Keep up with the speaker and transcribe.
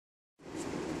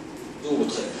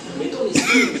d'autres. Mais ton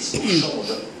esprit change.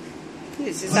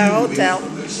 This is our hotel.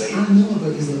 That's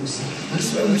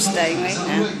where we're staying right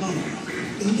now.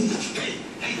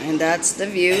 And that's the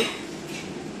view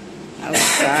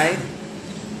outside.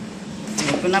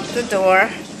 Open up the door.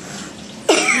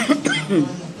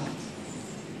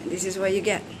 This is what you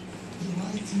get.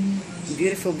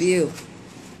 Beautiful view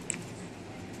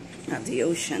of the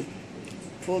ocean.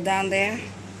 Pool down there.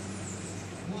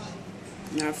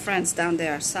 And our friends down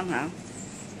there somehow.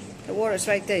 The water's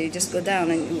right there. You just go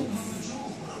down and you move.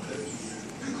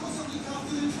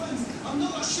 I'm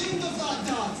not ashamed of that,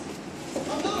 Dad.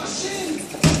 I'm not ashamed.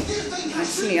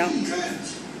 Nice meal.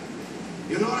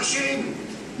 You're not ashamed?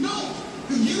 No,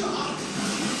 you are.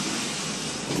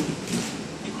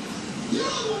 You're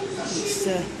the one who's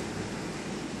ashamed.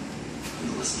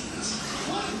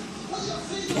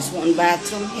 There's one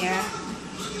bathroom here.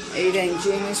 Ada and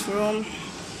Jamie's room.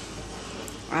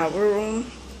 Our room.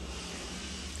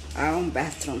 Our own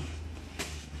bathroom.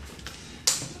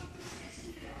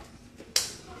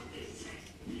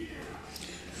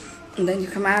 And then you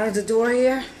come out of the door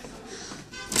here.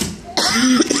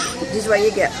 This is what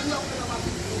you get.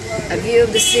 A view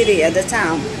of the city, of the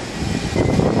town.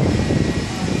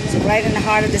 So right in the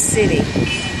heart of the city.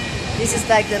 This is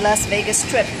like the Las Vegas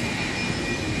Strip.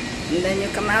 And then you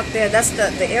come out there, that's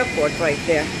the airport right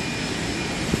there.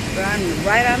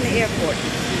 Right on the airport.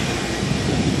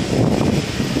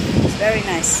 It's very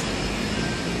nice.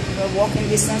 We're walking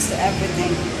distance to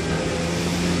everything.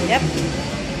 Yep.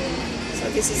 So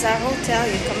this is our hotel.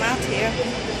 You come out here,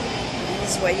 and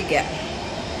this is what you get.